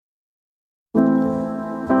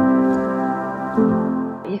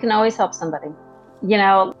You can always help somebody.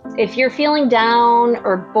 If you're feeling down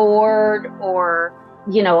or bored or,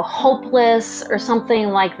 hopeless or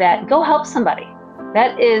something like that, go help somebody.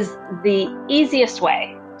 That is the easiest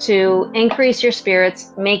way to increase your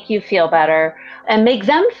spirits, make you feel better, and make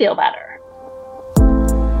them feel better.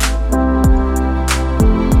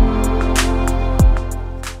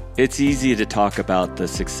 It's easy to talk about the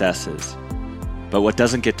successes, but what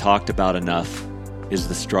doesn't get talked about enough is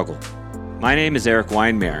the struggle. My name is Eric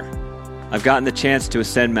Weinmeier. I've gotten the chance to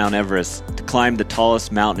ascend Mount Everest, to climb the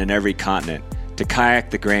tallest mountain in every continent, to kayak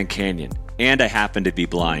the Grand Canyon, and I happen to be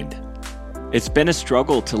blind. It's been a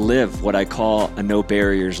struggle to live what I call a no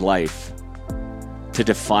barriers life, to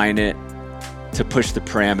define it, to push the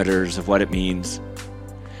parameters of what it means.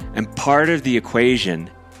 And part of the equation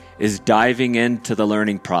is diving into the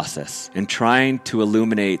learning process and trying to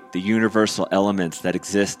illuminate the universal elements that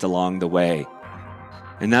exist along the way.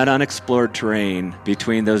 In that unexplored terrain,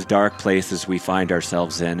 between those dark places we find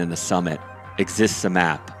ourselves in and the summit, exists a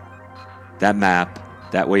map. That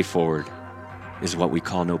map, that way forward, is what we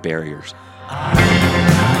call no barriers.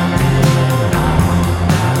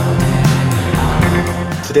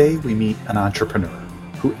 Today we meet an entrepreneur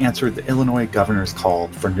who answered the Illinois governor's call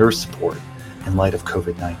for nurse support in light of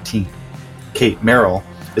COVID-19. Kate Merrill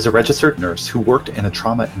is a registered nurse who worked in a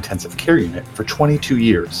trauma intensive care unit for 22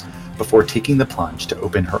 years before taking the plunge to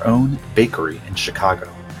open her own bakery in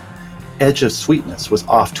Chicago. Edge of Sweetness was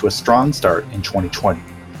off to a strong start in 2020,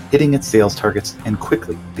 hitting its sales targets and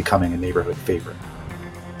quickly becoming a neighborhood favorite.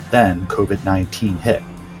 Then COVID-19 hit,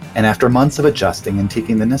 and after months of adjusting and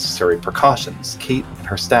taking the necessary precautions, Kate and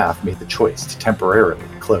her staff made the choice to temporarily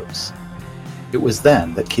close. It was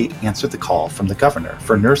then that Kate answered the call from the governor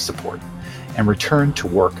for nurse support and returned to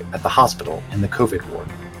work at the hospital in the COVID ward.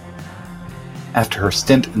 After her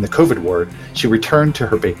stint in the COVID ward, she returned to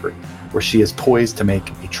her bakery, where she is poised to make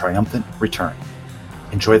a triumphant return.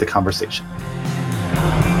 Enjoy the conversation.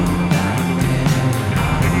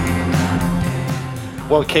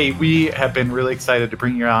 Well, Kate, we have been really excited to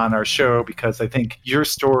bring you on our show because I think your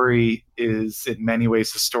story is in many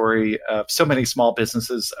ways the story of so many small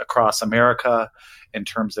businesses across America in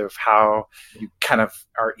terms of how you kind of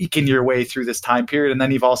are eking your way through this time period. And then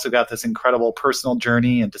you've also got this incredible personal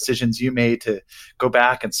journey and decisions you made to go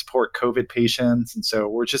back and support COVID patients. And so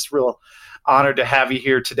we're just real honored to have you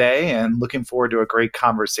here today and looking forward to a great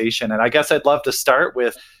conversation. And I guess I'd love to start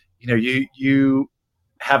with, you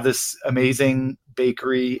have this amazing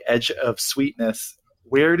bakery, Edge of Sweetness.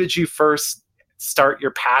 Where did you first start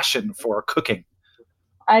your passion for cooking?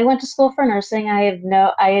 I went to school for nursing. I had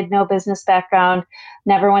no business background,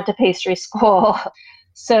 never went to pastry school.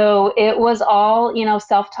 So it was all,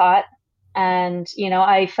 self-taught. And,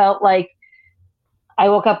 I felt like I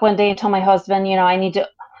woke up one day and told my husband, I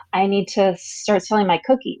need to start selling my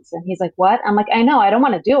cookies. And he's like, what? I'm like, I know, I don't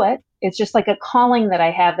want to do it. It's just like a calling that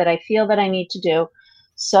I have that I feel that I need to do.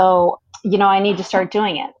 So, I need to start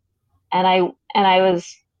doing it. And I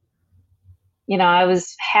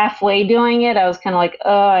was halfway doing it. I was kind of like,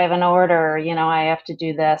 oh, I have an order, I have to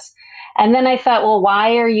do this. And then I thought, well,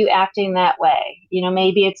 why are you acting that way?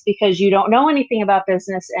 Maybe it's because you don't know anything about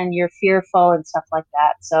business and you're fearful and stuff like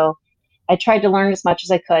that. So I tried to learn as much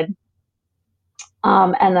as I could.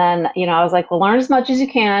 And then, I was like, well, learn as much as you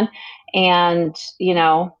can. And,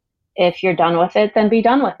 if you're done with it, then be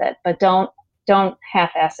done with it. But don't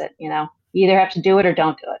half-ass it, You either have to do it or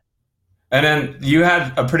don't do it. And then you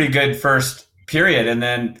had a pretty good first period and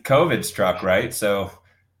then COVID struck, right? So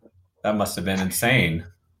that must have been insane.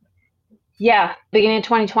 Yeah. Beginning of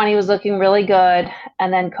 2020 was looking really good.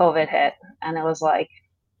 And then COVID hit. And it was like,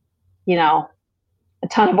 a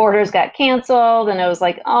ton of orders got canceled. And it was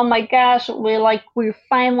like, oh my gosh, we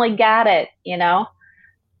finally got it,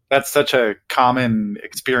 That's such a common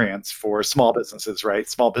experience for small businesses, right?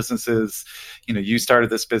 Small businesses, you started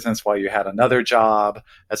this business while you had another job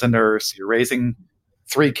as a nurse. You're raising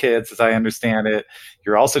 3 kids, as I understand it.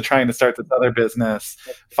 You're also trying to start this other business.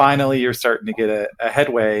 Finally, you're starting to get a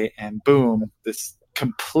headway, and boom, this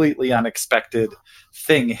completely unexpected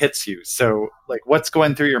thing hits you. So, what's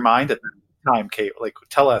going through your mind at the time, Kate?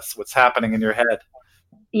 Tell us what's happening in your head.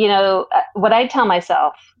 What I tell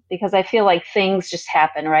myself, because I feel like things just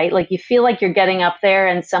happen, right? Like you feel like you're getting up there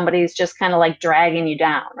and somebody's just kind of like dragging you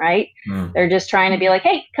down, right? They're just trying to be like,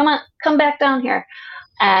 hey, come on, come back down here.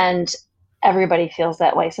 And everybody feels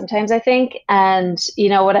that way sometimes, I think. And,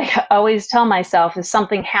 what I always tell myself is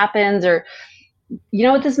something happens or,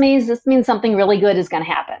 what this means? This means something really good is going to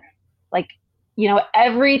happen.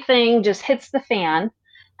 Everything just hits the fan.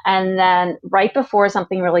 And then right before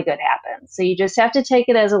something really good happens. So you just have to take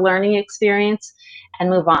it as a learning experience and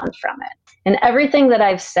move on from it. And everything that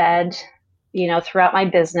I've said, throughout my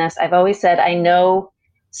business, I've always said, I know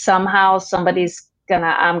somehow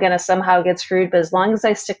I'm gonna somehow get screwed, but as long as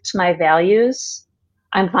I stick to my values,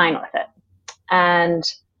 I'm fine with it. And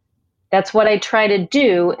that's what I try to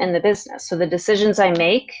do in the business. So the decisions I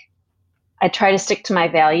make, I try to stick to my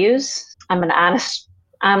values. I'm an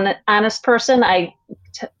honest person.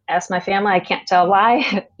 Ask my family, I can't tell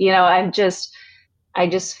why. I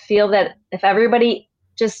just feel that if everybody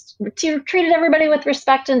just treated everybody with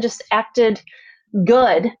respect and just acted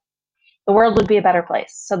good, the world would be a better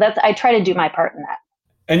place. So I try to do my part in that.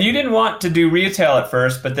 And you didn't want to do retail at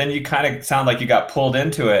first, but then you kind of sound like you got pulled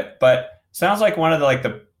into it. But sounds like one of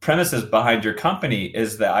the premises behind your company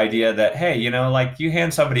is the idea that, hey, you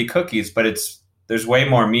hand somebody cookies, but there's way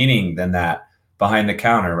more meaning than that behind the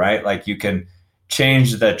counter, right? Like you can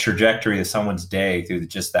change the trajectory of someone's day through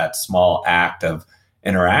just that small act of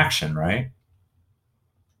interaction, right?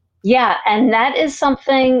 Yeah, and that is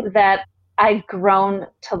something that I've grown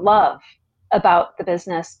to love about the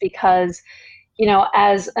business because,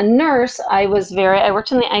 as a nurse, I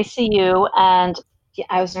worked in the ICU, and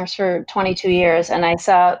I was a nurse for 22 years, and I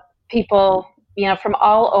saw people, from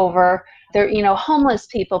all over. There, homeless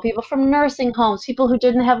people from nursing homes, people who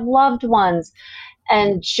didn't have loved ones,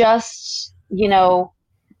 and just,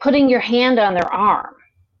 putting your hand on their arm.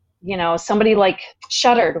 Somebody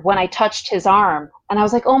shuddered when I touched his arm, and I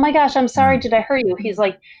was like, oh my gosh, I'm sorry, did I hurt you? He's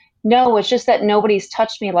like, no, it's just that nobody's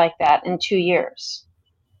touched me like that in 2 years.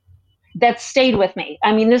 That stayed with me.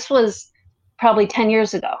 I mean, this was probably 10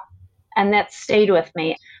 years ago, and that stayed with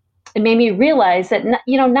me. It made me realize that,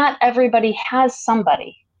 not everybody has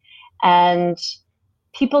somebody, and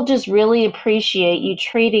people just really appreciate you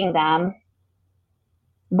treating them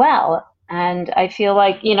well. And I feel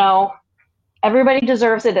like, everybody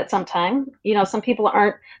deserves it at some time. Some people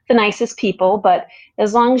aren't the nicest people, but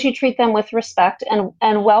as long as you treat them with respect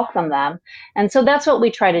and welcome them. And so that's what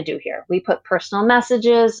we try to do here. We put personal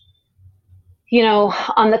messages,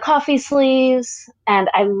 on the coffee sleeves. And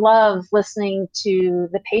I love listening to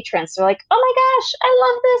the patrons. They're like, oh my gosh, I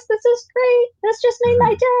love this. This is great. This just made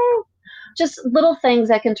my day. Just little things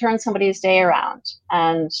that can turn somebody's day around.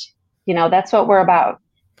 And, that's what we're about.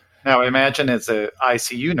 Now, I imagine as an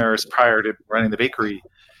ICU nurse prior to running the bakery,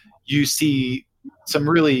 you see some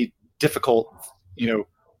really difficult,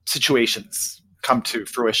 situations come to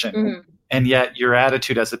fruition. Mm-hmm. And yet your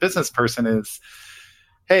attitude as a business person is,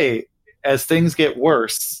 hey, as things get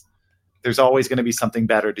worse, there's always going to be something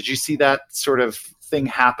better. Did you see that sort of thing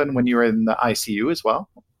happen when you were in the ICU as well?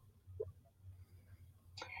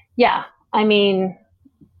 Yeah. I mean,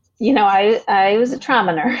 I was a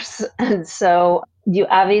trauma nurse, and so you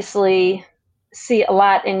obviously see a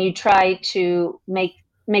lot, and you try to make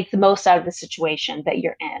the most out of the situation that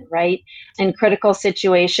you're in, right? In critical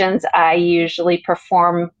situations, I usually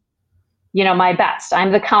perform, my best.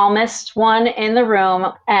 I'm the calmest one in the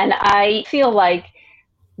room, and I feel like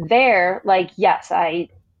yes, I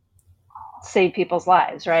save people's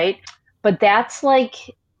lives, right? But that's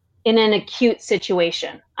in an acute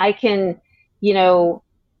situation. I can,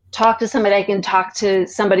 talk to somebody. I can talk to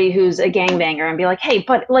somebody who's a gangbanger and be like, hey,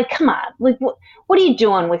 but come on, what are you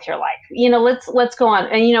doing with your life? Let's go on.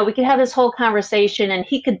 And, we could have this whole conversation, and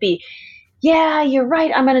he could be, yeah, you're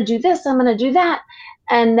right. I'm going to do this. I'm going to do that.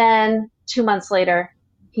 And then 2 months later,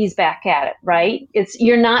 he's back at it, right?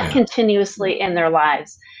 You're not continuously in their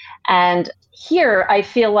lives. And here I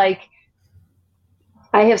feel like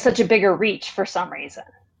I have such a bigger reach for some reason.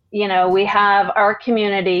 We have our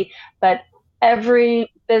community, but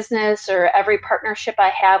every business or every partnership I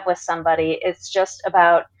have with somebody, it's just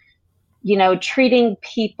about, treating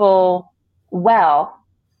people well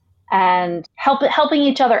and helping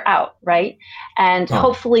each other out, right? And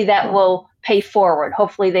hopefully that will pay forward.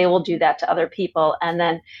 Hopefully they will do that to other people, and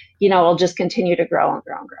then, it'll just continue to grow and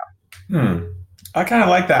grow and grow. I kind of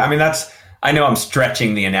like that. I mean, I know I'm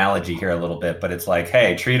stretching the analogy here a little bit, but it's like,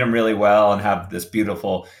 hey, treat them really well and have this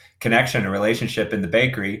beautiful connection and relationship in the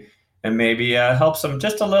bakery, and maybe helps them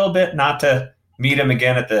just a little bit not to meet them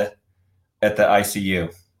again at the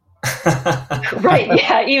ICU. Right.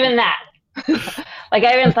 Yeah. Even that. I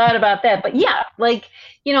haven't thought about that, but yeah,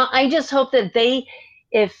 I just hope that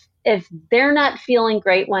if they're not feeling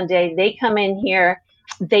great one day, they come in here,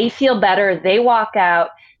 they feel better, they walk out,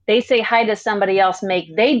 they say hi to somebody else, make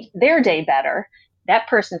their day better. That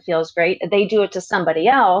person feels great. They do it to somebody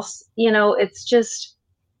else. It's just,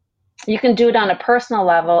 you can do it on a personal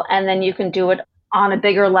level, and then you can do it on a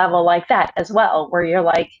bigger level like that as well, where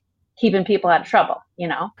you're keeping people out of trouble,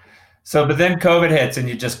 So, but then COVID hits and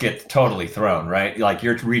you just get totally thrown, right?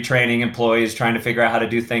 You're retraining employees, trying to figure out how to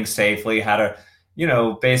do things safely, how to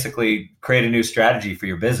basically create a new strategy for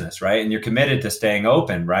your business, right? And you're committed to staying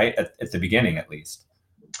open, right? At the beginning, at least.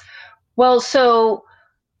 Well, so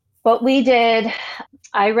what we did,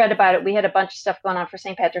 I read about it. We had a bunch of stuff going on for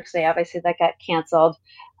St. Patrick's Day. Obviously, that got canceled.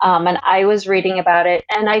 And I was reading about it,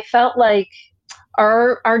 and I felt like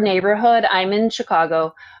our neighborhood, I'm in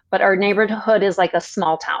Chicago, but our neighborhood is like a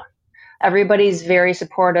small town. Everybody's very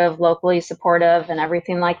supportive, locally supportive, and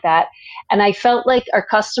everything like that. And I felt like our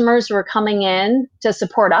customers were coming in to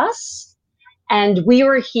support us, and we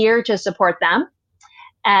were here to support them.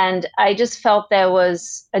 And I just felt that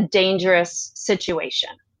was a dangerous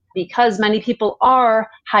situation because many people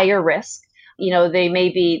are higher risk. They may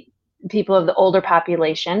be people of the older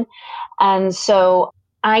population. And so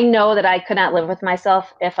I know that I could not live with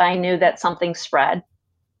myself if I knew that something spread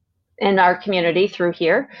in our community through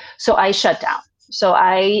here. So I shut down. So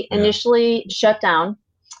I initially shut down.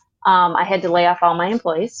 I had to lay off all my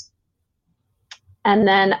employees. And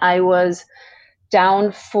then I was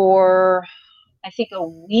down for, I think, a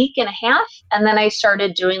week and a half. And then I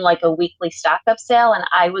started doing like a weekly stock up sale. And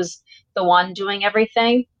I was the one doing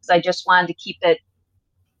everything because I just wanted to keep it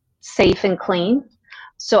safe and clean.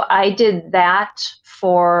 So I did that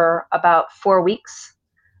for about 4 weeks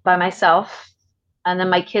by myself. And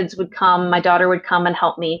then my kids would come, my daughter would come and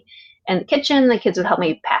help me in the kitchen. The kids would help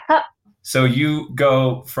me pack up. So you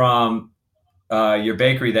go from your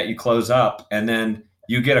bakery that you close up, and then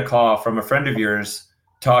you get a call from a friend of yours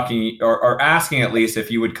talking or asking at least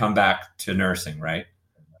if you would come back to nursing, right?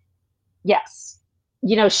 Yes.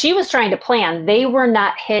 She was trying to plan. They were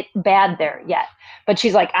not hit bad there yet. But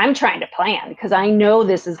she's like, I'm trying to plan because I know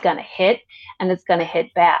this is going to hit and it's going to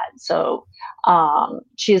hit bad. So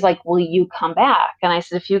she's like, will you come back? And I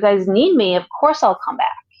said, if you guys need me, of course I'll come back.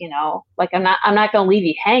 I'm not going to leave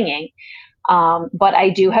you hanging. But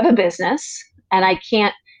I do have a business and I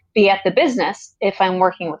can't be at the business if I'm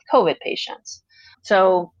working with COVID patients.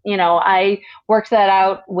 So, I worked that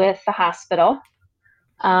out with the hospital.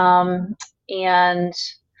 And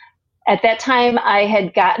at that time I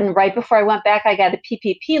had gotten, right before I went back, I got a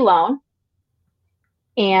PPP loan.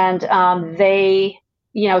 And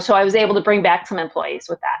so I was able to bring back some employees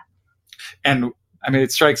with that. And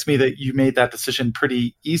it strikes me that you made that decision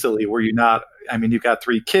pretty easily. Were you not? You've got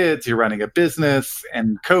 3 kids, you're running a business,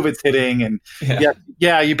 and COVID's hitting, and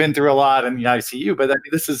you've been through a lot in the ICU. But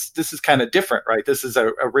this is kind of different, right? This is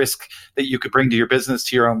a risk that you could bring to your business,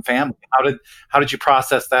 to your own family. How did you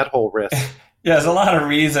process that whole risk? Yeah, there's a lot of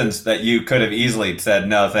reasons that you could have easily said,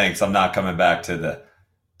 no, thanks, I'm not coming back to the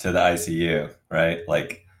ICU, right?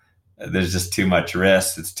 Like, there's just too much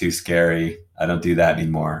risk. It's too scary. I don't do that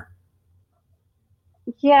anymore.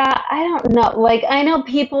 Yeah, I don't know. Like, I know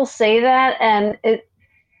people say that, and it,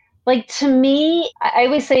 like, to me, I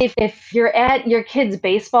always say if you're at your kid's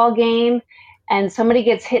baseball game and somebody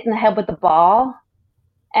gets hit in the head with the ball,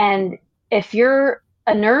 and if you're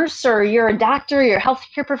a nurse or you're a doctor, you're a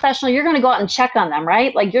healthcare professional, you're going to go out and check on them,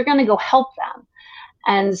 right? Like, you're going to go help them.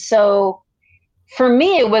 And so for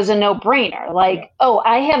me, it was a no-brainer. Like, oh,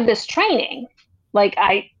 I have this training. Like,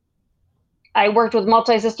 I worked with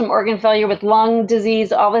multi-system organ failure, with lung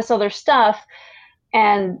disease, all this other stuff,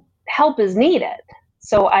 and help is needed.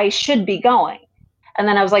 So I should be going. And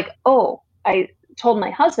then I was like, I told my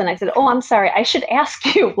husband, I said, I'm sorry, I should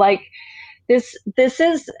ask you, like, this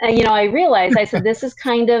is, I realized, I said, this is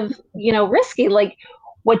kind of, risky. Like,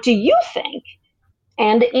 what do you think?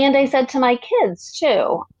 And I said to my kids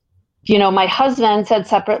too, my husband said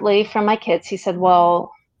separately from my kids, he said,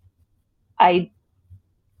 well, I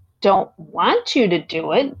don't want you to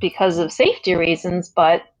do it because of safety reasons,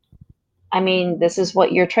 but this is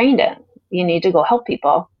what you're trained in. You need to go help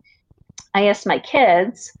people. I asked my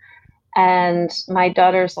kids, and my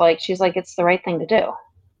daughter's like, she's like, it's the right thing to do.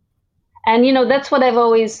 And, that's what I've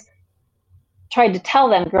always tried to tell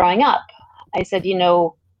them growing up. I said, in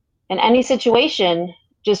any situation,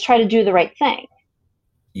 just try to do the right thing.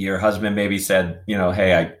 Your husband maybe said,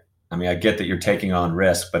 hey, I get that you're taking on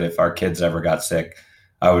risk, but if our kids ever got sick,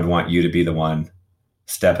 I would want you to be the one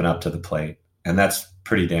stepping up to the plate. And that's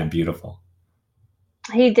pretty damn beautiful.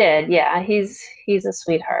 He did. Yeah. He's a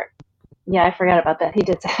sweetheart. Yeah. I forgot about that. He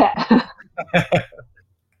did that.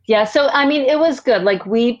 Yeah. So, it was good. Like,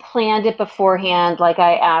 we planned it beforehand. Like,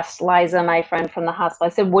 I asked Liza, my friend from the hospital, I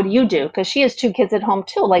said, what do you do? Because she has 2 kids at home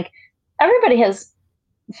too. Like, everybody has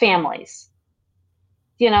families.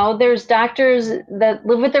 There's doctors that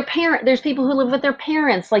live with their parents. There's people who live with their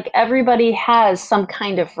parents. Like, everybody has some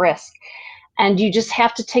kind of risk, and you just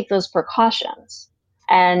have to take those precautions.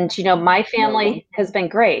 And, my family has been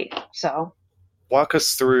great. So. walk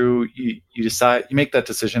us through, you decide, you make that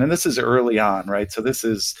decision, and this is early on, right? So this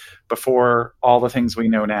is before all the things we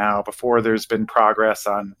know now, before there's been progress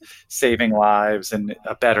on saving lives and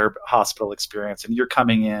a better hospital experience, and you're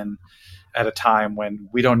coming in at a time when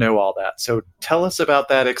we don't know all that. So tell us about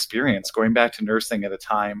that experience, going back to nursing at a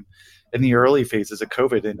time in the early phases of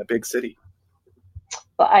COVID in a big city.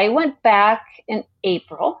 Well, I went back in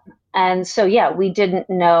April, and so we didn't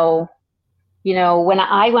know. When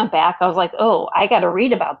I went back, I was like, oh, I got to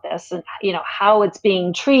read about this and, how it's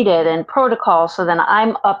being treated and protocol. So then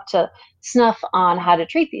I'm up to snuff on how to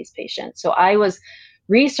treat these patients. So I was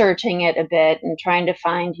researching it a bit and trying to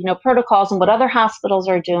find, protocols and what other hospitals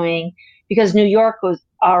are doing, because New York was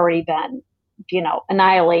already been,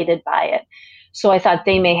 annihilated by it. So I thought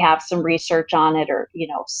they may have some research on it or,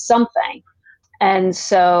 something. And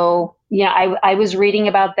so, I was reading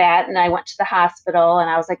about that, and I went to the hospital, and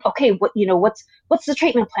I was like, okay, what's the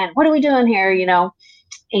treatment plan? What are we doing here?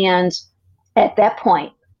 And at that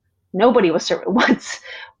point, nobody was surviving.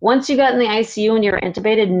 Once you got in the ICU and you were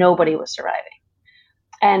intubated, nobody was surviving.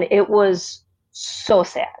 And it was so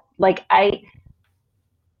sad. Like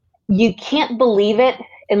you can't believe it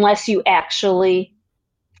unless you actually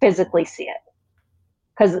physically see it.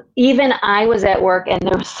 Because even I was at work and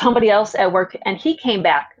there was somebody else at work and he came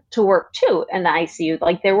back to work too in the ICU.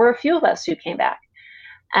 Like there were a few of us who came back.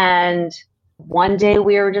 And one day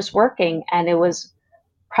we were just working, and it was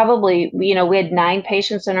probably, we had 9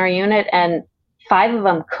 patients in our unit, and 5 of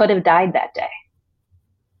them could have died that day.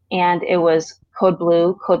 And it was code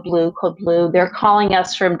blue, code blue, code blue. They're calling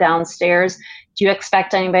us from downstairs. Do you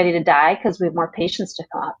expect anybody to die? Because we have more patients to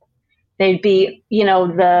come up. They'd be,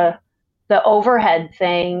 the overhead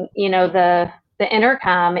thing, the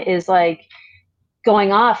intercom is like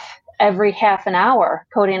going off every half an hour,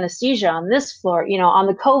 code anesthesia on this floor, on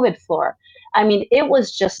the COVID floor. I mean, it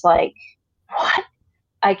was just like, what?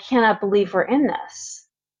 I cannot believe we're in this.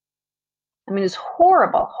 I mean, it's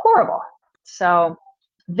horrible, horrible. So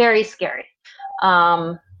very scary.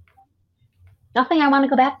 Nothing I want to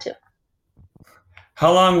go back to.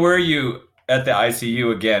 How long were you at the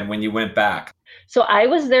ICU again when you went back? So I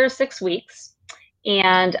was there 6 weeks,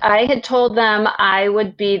 and I had told them I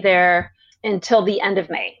would be there until the end of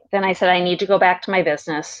May. Then I said, I need to go back to my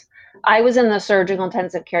business. I was in the surgical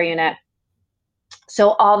intensive care unit.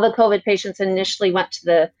 So all the COVID patients initially went to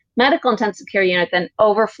the medical intensive care unit, then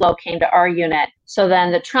overflow came to our unit. So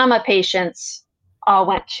then the trauma patients all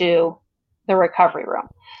went to the recovery room.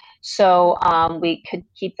 So we could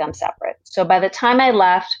keep them separate. So by the time I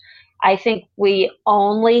left, I think we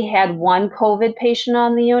only had 1 COVID patient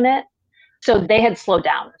on the unit. So they had slowed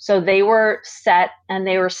down. So they were set and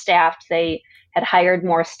they were staffed. They had hired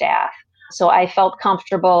more staff. So I felt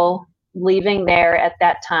comfortable leaving there at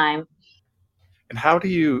that time. And how do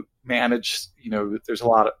you manage, there's a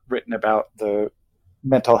lot written about the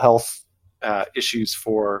mental health issues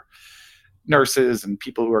for nurses and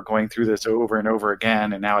people who are going through this over and over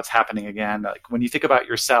again, and now it's happening again. Like when you think about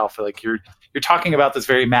yourself, like you're talking about this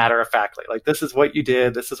very matter of factly, like this is what you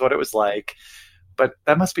did, this is what it was like, but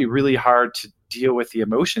that must be really hard to deal with the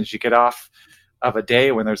emotions. You get off of a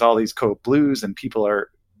day when there's all these code blues and people are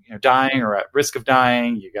dying or at risk of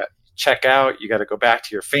dying. You got to check out, you got to go back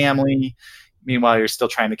to your family. Meanwhile, you're still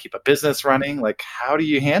trying to keep a business running. Like, how do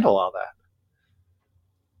you handle all that?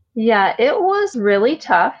 Yeah, it was really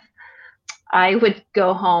tough. I would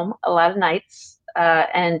go home a lot of nights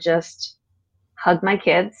and just hug my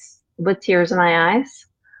kids with tears in my eyes.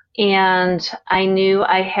 And I knew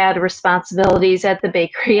I had responsibilities at the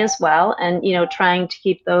bakery as well. And, trying to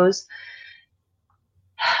keep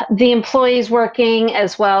the employees working,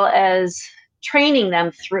 as well as training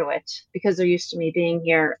them through it, because they're used to me being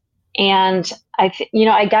here. And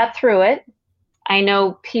I got through it. I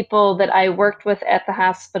know people that I worked with at the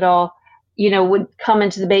hospital, would come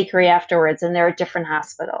into the bakery afterwards, and they're at different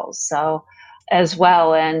hospitals. So as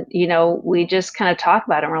well. And, we just kind of talk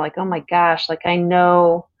about it. And we're like, oh my gosh, like I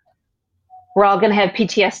know we're all going to have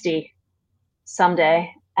PTSD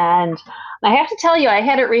someday. And I have to tell you, I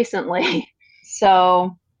had it recently.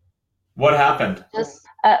 So what happened? Just,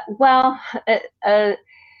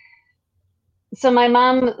 so my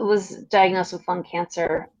mom was diagnosed with lung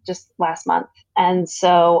cancer just last month. And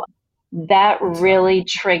so that really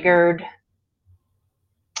triggered,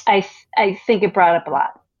 I think it brought up a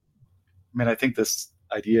lot. I mean, I think this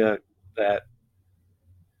idea that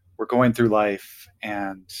we're going through life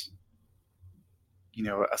and,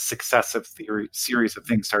 a successive series of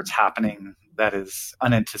things starts happening that is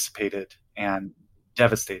unanticipated and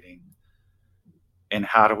devastating. And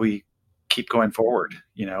how do we keep going forward?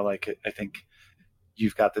 I think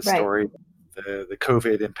you've got this story the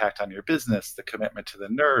COVID impact on your business, the commitment to the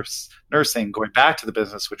nursing, going back to the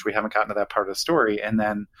business, which we haven't gotten to that part of the story. And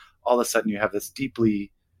then all of a sudden you have this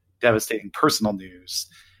deeply devastating personal news,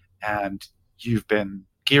 and you've been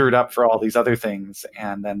geared up for all these other things.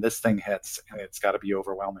 And then this thing hits, and it's got to be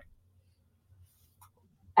overwhelming.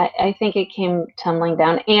 I think it came tumbling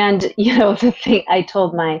down. And, the thing I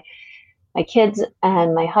told my kids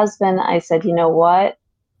and my husband, I said, you know what?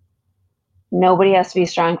 Nobody has to be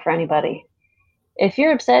strong for anybody. If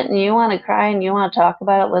you're upset and you want to cry and you want to talk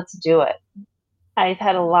about it, let's do it. I've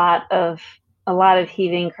had a lot of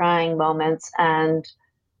heaving, crying moments, and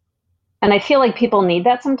I feel like people need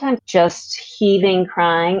that sometimes, just heaving,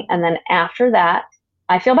 crying, and then after that,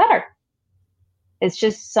 I feel better. It's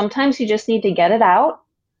just sometimes you just need to get it out,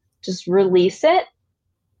 just release it,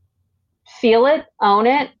 feel it, own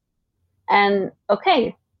it, and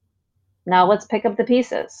okay, now let's pick up the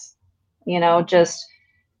pieces. Just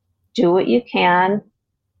do what you can,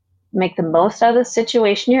 make the most out of the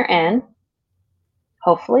situation you're in,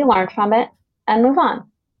 hopefully learn from it, and move on.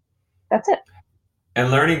 That's it.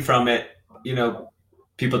 And learning from it,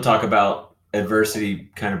 people talk about adversity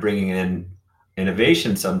kind of bringing in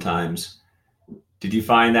innovation sometimes. Did you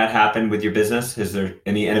find that happen with your business? Is there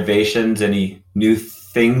any innovations, any new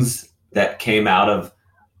things that came out of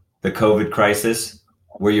the COVID crisis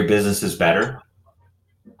where your business is better?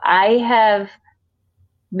 I have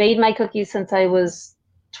made my cookies since I was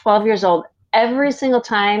 12 years old. Every single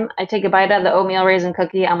time I take a bite out of the oatmeal raisin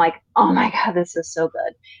cookie, I'm like, oh my God, this is so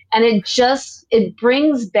good. And it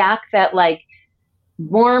brings back that like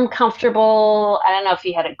warm, comfortable, I don't know if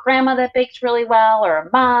you had a grandma that baked really well, or a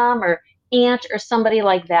mom or aunt or somebody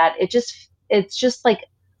like that. It's just like,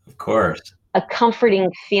 of course, a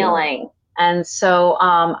comforting feeling. And so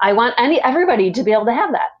I want everybody to be able to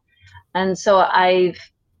have that. And so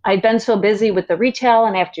I've been so busy with the retail,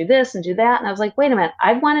 and I have to do this and do that. And I was like, wait a minute,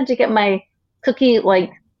 I wanted to get my cookie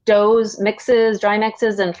like doughs, mixes, dry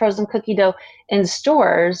mixes, and frozen cookie dough in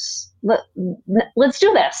stores. Let's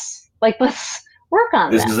do this. Like, let's work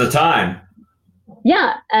on this. This is the time.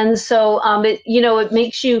 Yeah. And so, it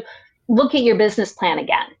makes you look at your business plan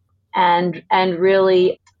again and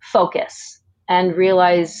really focus and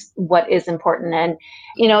realize what is important. And,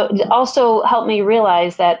 it also helped me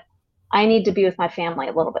realize that I need to be with my family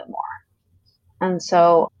a little bit more. And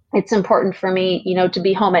so it's important for me, to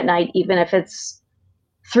be home at night, even if it's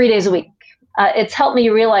 3 days a week. It's helped me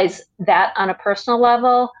realize that on a personal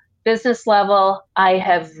level, business level, I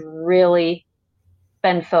have really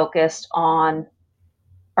been focused on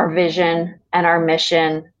our vision and our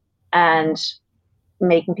mission and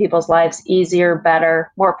making people's lives easier,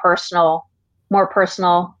 better, more personal.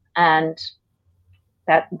 And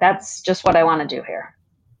that's just what I want to do here.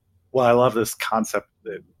 Well, I love this concept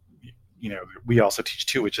that, we also teach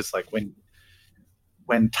too, which is like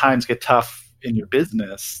when times get tough in your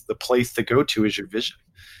business, the place to go to is your vision,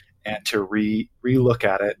 and to re-look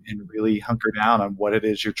at it and really hunker down on what it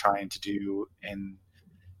is you're trying to do in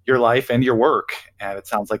your life and your work. And it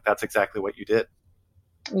sounds like that's exactly what you did.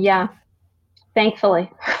 Yeah,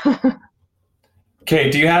 thankfully.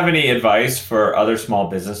 Okay, do you have any advice for other small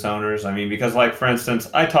business owners? I mean, because like, for instance,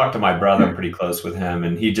 I talked to my brother, I'm pretty close with him,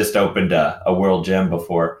 and he just opened a World Gym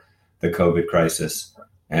before the COVID crisis.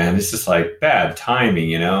 And it's just like bad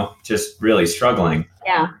timing, just really struggling.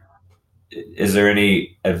 Yeah. Is there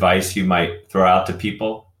any advice you might throw out to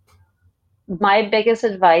people? My biggest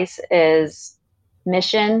advice is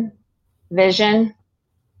mission, vision,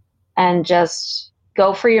 and just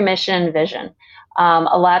go for your mission and vision.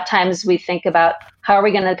 A lot of times we think about how are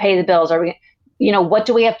we going to pay the bills? What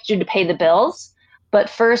do we have to do to pay the bills? But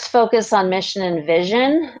first focus on mission and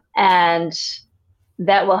vision, and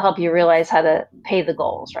that will help you realize how to pay the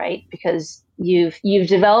goals, right? Because you've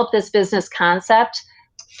developed this business concept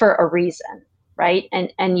for a reason, right?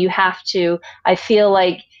 And you have to, I feel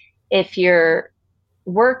like if you're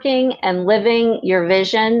working and living your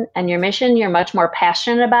vision and your mission, you're much more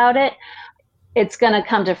passionate about it. It's going to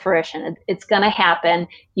come to fruition. It's going to happen.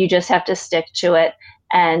 You just have to stick to it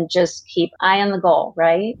and just keep eye on the goal,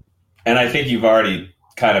 right? And I think you've already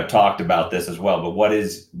kind of talked about this as well, but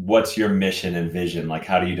what's your mission and vision? Like,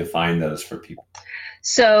 how do you define those for people?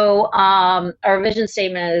 So our vision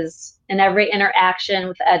statement is, in every interaction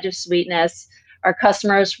with the Edge of Sweetness, our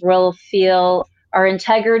customers will feel our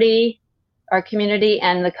integrity, our community,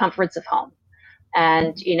 and the comforts of home.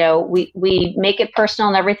 And, we make it personal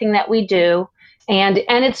in everything that we do. And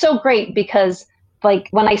it's so great because, like,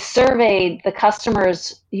 when I surveyed the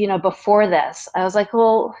customers, before this, I was like,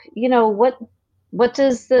 well, what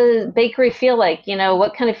does the bakery feel like?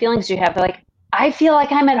 What kind of feelings do you have? They're like, I feel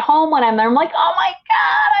like I'm at home when I'm there. I'm like, oh my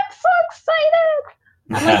God, I'm so excited.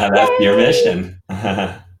 I'm like, That's your yay. mission.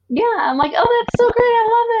 Yeah, I'm like, oh, that's so great. I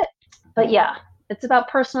love it. But yeah, it's about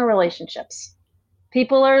personal relationships.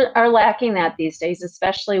 People are lacking that these days,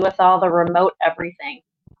 especially with all the remote everything.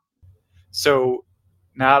 So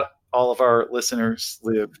not all of our listeners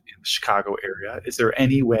live in the Chicago area. Is there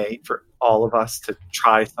any way for all of us to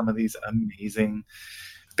try some of these amazing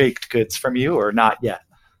baked goods from you, or not yet?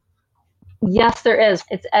 Yes, there is.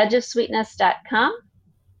 It's edgeofsweetness.com.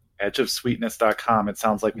 Edgeofsweetness.com. It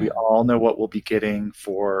sounds like we all know what we'll be getting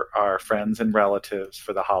for our friends and relatives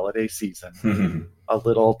for the holiday season. A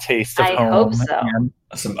little taste of I home. hope so. And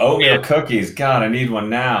some oatmeal cookies. God, I need one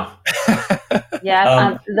now.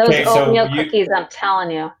 Yeah, those okay, so oatmeal cookies, I'm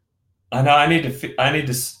telling you. I know I need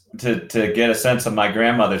to get a sense of my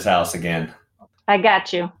grandmother's house again. I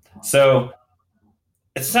got you. So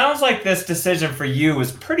it sounds like this decision for you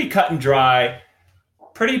was pretty cut and dry,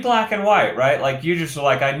 pretty black and white, right? Like you just were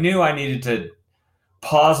like, I knew I needed to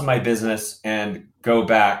pause my business and go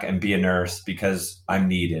back and be a nurse because I'm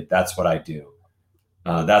needed. That's what I do.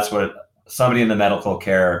 That's what somebody in the medical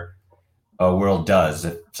care world does.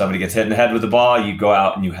 If somebody gets hit in the head with a ball, you go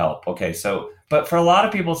out and you help. Okay, so, but for a lot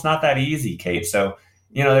of people, it's not that easy, Kate. So,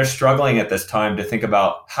 they're struggling at this time to think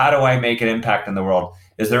about, how do I make an impact in the world?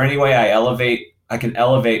 Is there any way I can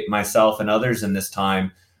elevate myself and others in this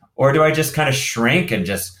time? Or do I just kind of shrink and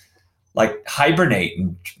just like hibernate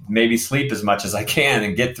and maybe sleep as much as I can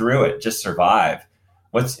and get through it, just survive?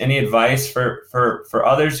 What's any advice for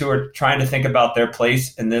others who are trying to think about their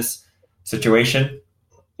place in this situation?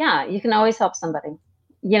 Yeah, you can always help somebody.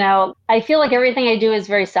 I feel like everything I do is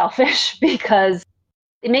very selfish because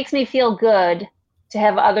it makes me feel good to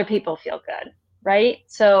have other people feel good, right?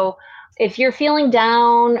 So if you're feeling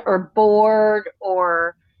down or bored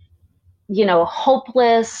or,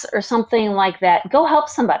 hopeless or something like that, go help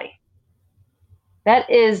somebody. That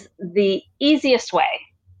is the easiest way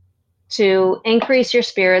to increase your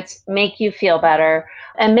spirits, make you feel better,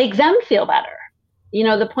 and make them feel better.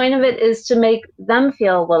 The point of it is to make them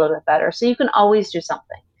feel a little bit better. So you can always do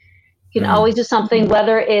something. You can always do something,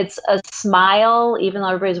 whether it's a smile, even though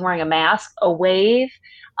everybody's wearing a mask, a wave.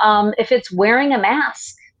 If it's wearing a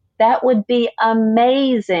mask, that would be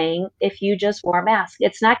amazing if you just wore a mask.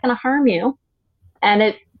 It's not going to harm you, and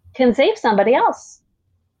it can save somebody else.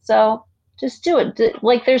 So just do it.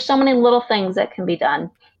 Like, there's so many little things that can be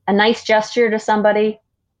done. A nice gesture to somebody,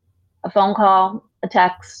 a phone call, a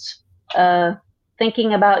text,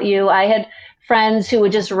 thinking about you. I had friends who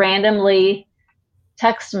would just randomly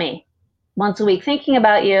text me once a week thinking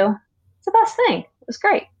about you. It's the best thing. It was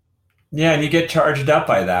great. Yeah, and you get charged up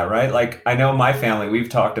by that, right? Like, I know my family, we've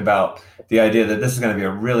talked about the idea that this is going to be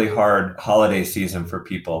a really hard holiday season for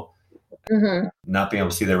people, not being able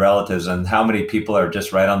to see their relatives, and how many people are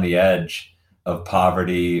just right on the edge of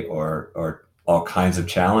poverty or all kinds of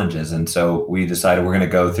challenges. And so we decided we're going to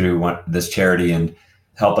go through this charity and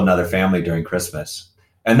help another family during Christmas.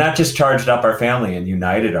 And that just charged up our family and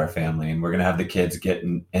united our family. And we're going to have the kids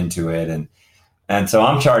getting into it. And so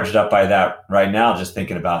I'm charged up by that right now, just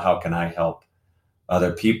thinking about how can I help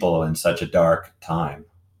other people in such a dark time.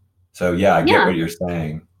 So yeah, I get what you're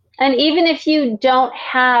saying. And even if you don't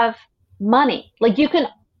have money, like, you can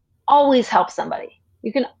always help somebody.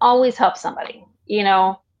 You can always help somebody.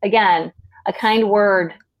 Again, a kind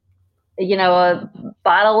word, a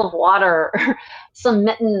bottle of water, some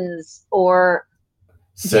mittens, or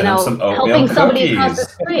helping somebody across the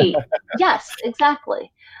street. Yes,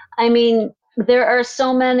 exactly. I mean, there are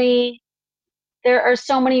so many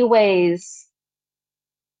ways.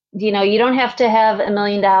 You don't have to have $1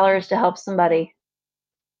 million to help somebody.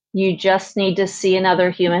 You just need to see another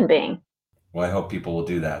human being. Well, I hope people will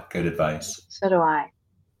do that. Good advice. So do I.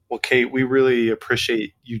 Well, Kate, we really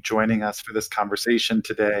appreciate you joining us for this conversation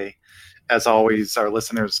today. As always, our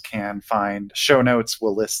listeners can find show notes.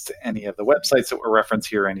 We'll list any of the websites that were referenced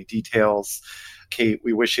here, any details. Kate,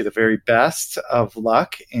 we wish you the very best of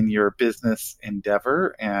luck in your business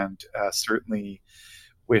endeavor, and certainly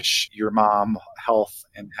wish your mom health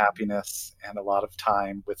and happiness and a lot of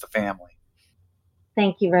time with the family.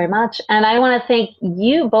 Thank you very much. And I want to thank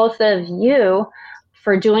you, both of you,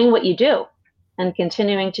 for doing what you do and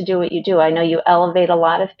continuing to do what you do. I know you elevate a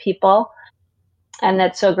lot of people, and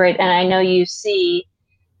that's so great. And I know you see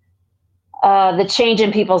the change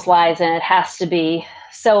in people's lives, and it has to be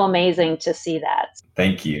so amazing to see that.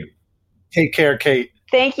 Thank you. Take care, Kate.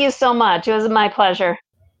 Thank you so much. It was my pleasure.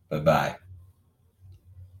 Bye-bye.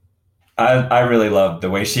 I really love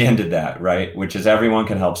the way she ended that, right? Which is, everyone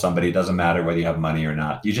can help somebody. It doesn't matter whether you have money or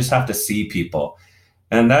not. You just have to see people.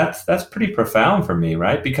 And that's pretty profound for me,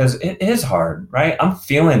 right? Because it is hard, right? I'm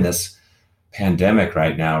feeling this pandemic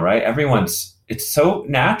right now, right? It's so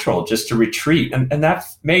natural just to retreat, and that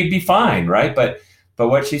may be fine, right? But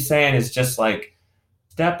what she's saying is just like,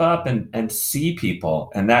 step up and see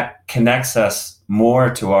people, and that connects us more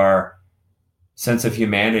to our sense of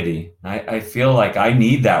humanity. I feel like I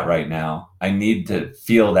need that right now. I need to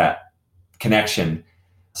feel that connection.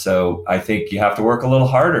 So I think you have to work a little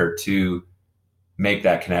harder to make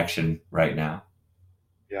that connection right now.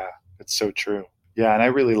 Yeah, it's so true. Yeah, and I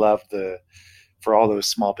really love for all those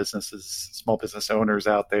small business owners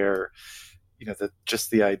out there,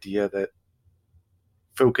 just the idea that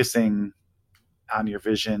focusing on your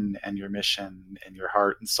vision and your mission and your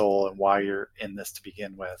heart and soul and why you're in this to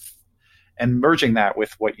begin with, and merging that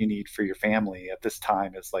with what you need for your family at this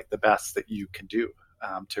time is like the best that you can do,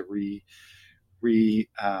 to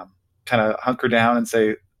kind of hunker down and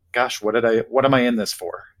say, gosh, what am I in this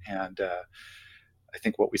for? And I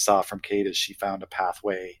think what we saw from Kate is she found a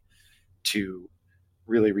pathway to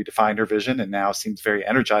really redefine her vision, and now seems very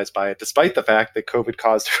energized by it, despite the fact that COVID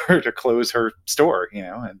caused her to close her store,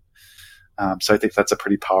 and so I think that's a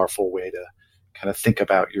pretty powerful way to kind of think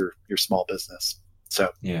about your small business. So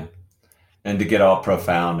yeah. And to get all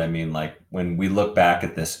profound, I mean, like when we look back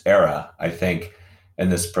at this era, I think in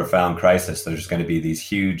this profound crisis, there's going to be these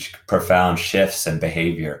huge, profound shifts in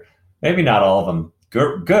behavior. Maybe not all of them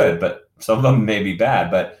good, but some of them may be bad.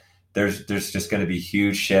 But there's just going to be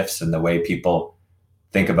huge shifts in the way people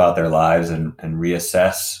think about their lives and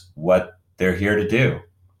reassess what they're here to do.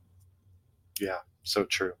 Yeah, so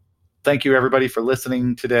true. Thank you, everybody, for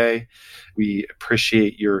listening today. We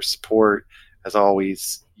appreciate your support. As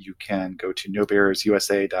always, you can go to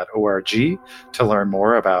nobarriersusa.org to learn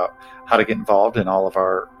more about how to get involved in all of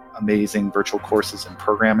our amazing virtual courses and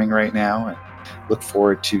programming right now, and look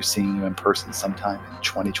forward to seeing you in person sometime in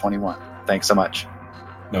 2021. Thanks so much.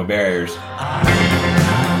 No barriers.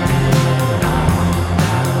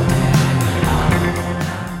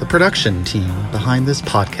 The production team behind this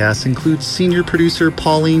podcast includes senior producer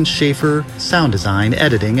Pauline Schaefer, sound design,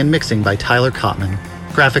 editing, and mixing by Tyler Kottman,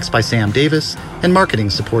 graphics by Sam Davis, and marketing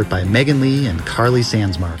support by Megan Lee and Carly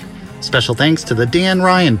Sandsmark. Special thanks to the Dan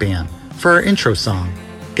Ryan Band for our intro song,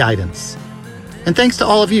 Guidance. And thanks to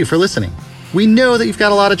all of you for listening. We know that you've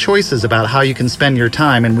got a lot of choices about how you can spend your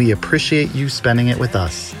time, and we appreciate you spending it with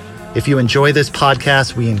us. If you enjoy this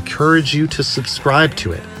podcast, we encourage you to subscribe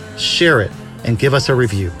to it, share it, and give us a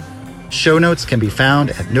review. Show notes can be found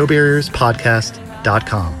at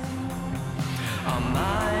nobarrierspodcast.com.